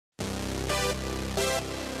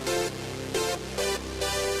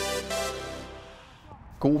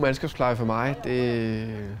God mandskabspleje for mig,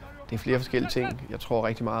 det er flere forskellige ting. Jeg tror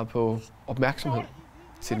rigtig meget på opmærksomhed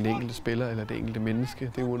til den enkelte spiller eller det enkelte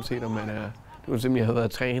menneske. Det er uanset om jeg har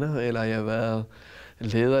været træner, eller jeg har været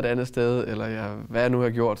leder et andet sted, eller hvad jeg nu har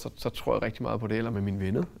gjort, så tror jeg rigtig meget på det, eller med mine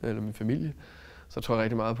venner, eller min familie. Så tror jeg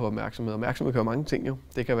rigtig meget på opmærksomhed. Opmærksomhed kan være mange ting jo.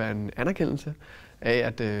 Det kan være en anerkendelse af,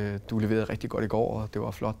 at du leverede rigtig godt i går, og det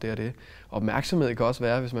var flot det og det. Opmærksomhed kan også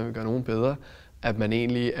være, hvis man vil gøre nogen bedre, at man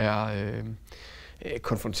egentlig er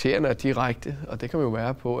konfronterende og direkte. Og det kan man jo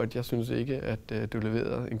være på, at jeg synes ikke, at du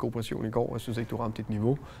leverede en god præstation i går. Jeg synes ikke, du ramte dit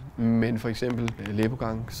niveau. Men for eksempel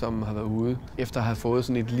Lebogang, som har været ude, efter at have fået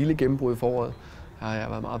sådan et lille gennembrud i foråret, har jeg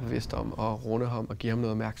været meget bevidst om at runde ham og give ham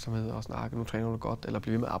noget opmærksomhed og snakke, nu træner du godt, eller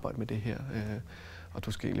blive ved med at arbejde med det her. Og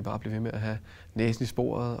du skal egentlig bare blive ved med at have næsen i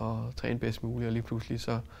sporet og træne bedst muligt, og lige pludselig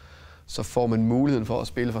så får man muligheden for at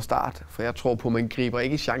spille fra start. For jeg tror på, at man griber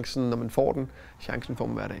ikke chancen, når man får den. Chancen får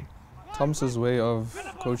man hver dag. Thomas's way of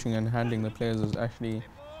coaching and handling the players is actually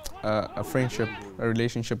a friendship, a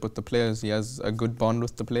relationship with the players. He has a good bond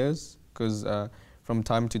with the players because from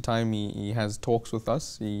time to time he has talks with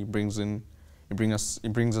us. He brings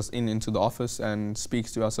us into the office and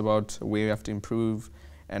speaks to us about where we have to improve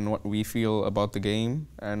and what we feel about the game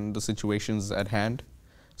and the situations at hand.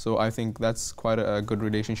 So I think that's quite a good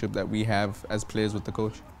relationship that we have as players with the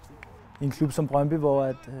coach. I en klub som Brøndby,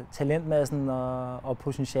 hvor talentmassen og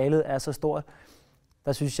potentialet er så stort,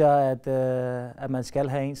 der synes jeg, at man skal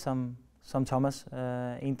have en som Thomas.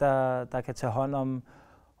 En, der kan tage hånd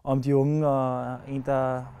om de unge, og en,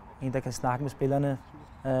 der kan snakke med spillerne.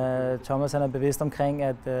 Thomas han er bevidst omkring,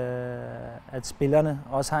 at spillerne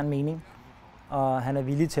også har en mening, og han er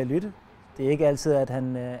villig til at lytte. Det er ikke altid, at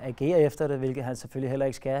han agerer efter det, hvilket han selvfølgelig heller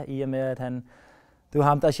ikke skal, i og med, at det er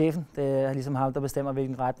ham, der er chefen. Det er ligesom ham, der bestemmer,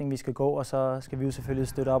 hvilken retning vi skal gå, og så skal vi jo selvfølgelig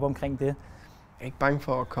støtte op omkring det. Jeg er ikke bange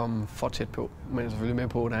for at komme for tæt på, men jeg er selvfølgelig med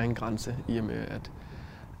på, at der er en grænse, i og med,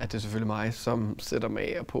 at det er selvfølgelig mig, som sætter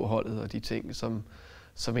mig af på holdet og de ting,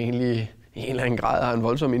 som egentlig i en eller anden grad har en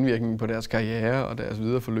voldsom indvirkning på deres karriere og deres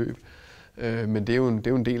videre forløb. Men det er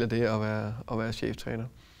jo en del af det at være cheftræner.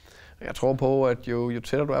 Jeg tror på, at jo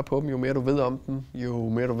tættere du er på dem, jo mere du ved om dem, jo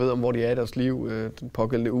mere du ved om, hvor de er i deres liv, den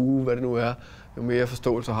pågældende uge, hvad det nu er, jo mere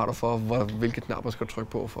forståelse har du for, hvilke knapper skal du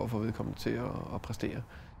trykke på for at få vedkommende til at præstere.